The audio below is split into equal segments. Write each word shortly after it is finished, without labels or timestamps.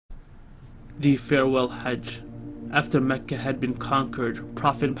The farewell Hajj. After Mecca had been conquered,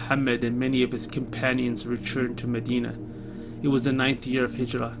 Prophet Muhammad and many of his companions returned to Medina. It was the 9th year of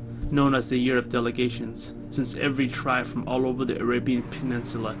Hijrah, known as the Year of Delegations, since every tribe from all over the Arabian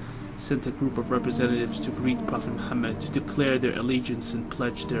Peninsula sent a group of representatives to greet Prophet Muhammad to declare their allegiance and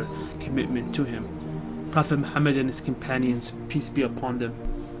pledge their commitment to him. Prophet Muhammad and his companions, peace be upon them,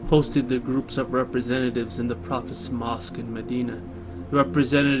 hosted the groups of representatives in the Prophet's mosque in Medina. The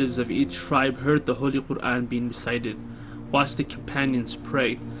representatives of each tribe heard the Holy Quran being recited, watched the companions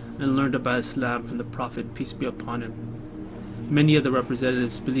pray, and learned about Islam from the Prophet, peace be upon him. Many of the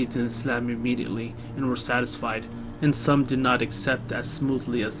representatives believed in Islam immediately and were satisfied, and some did not accept as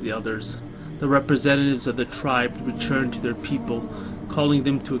smoothly as the others. The representatives of the tribe returned to their people, calling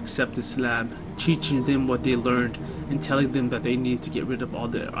them to accept Islam, teaching them what they learned, and telling them that they needed to get rid of all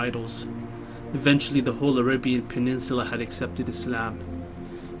their idols. Eventually, the whole Arabian Peninsula had accepted Islam.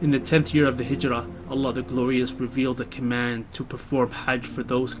 In the 10th year of the Hijrah, Allah the Glorious revealed a command to perform Hajj for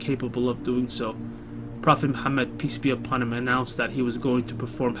those capable of doing so. Prophet Muhammad, peace be upon him, announced that he was going to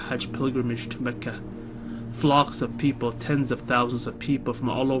perform Hajj pilgrimage to Mecca. Flocks of people, tens of thousands of people from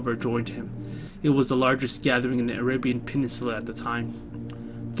all over joined him. It was the largest gathering in the Arabian Peninsula at the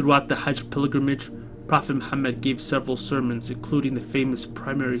time. Throughout the Hajj pilgrimage, Prophet Muhammad gave several sermons, including the famous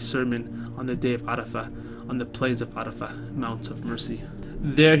primary sermon on the day of Arafah, on the plains of Arafah, Mount of Mercy.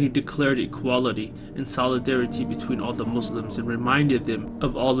 There he declared equality and solidarity between all the Muslims and reminded them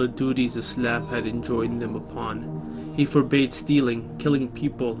of all the duties Islam had enjoined them upon. He forbade stealing, killing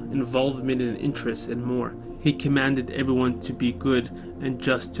people, involvement in interests, and more. He commanded everyone to be good and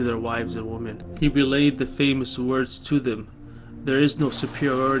just to their wives and women. He relayed the famous words to them: there is no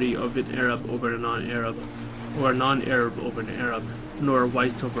superiority of an Arab over a non-Arab, or a non-Arab over an Arab, nor a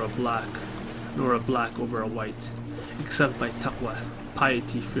white over a black, nor a black over a white, except by taqwa,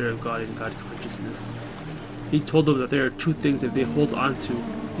 piety, fear of God, and God consciousness. He told them that there are two things that they hold on to,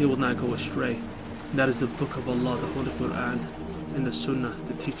 they will not go astray. And that is the Book of Allah, the Holy Quran, and the Sunnah,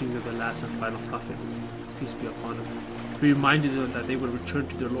 the teachings of the last and final Prophet, peace be upon him. He reminded them that they would return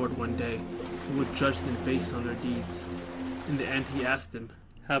to their Lord one day, and would judge them based on their deeds. In the end, he asked them,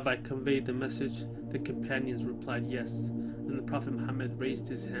 have I conveyed the message? The companions replied yes. And the Prophet Muhammad raised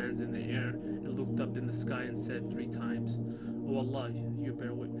his hands in the air and looked up in the sky and said 3 times, O Allah, you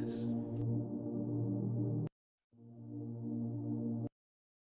bear witness.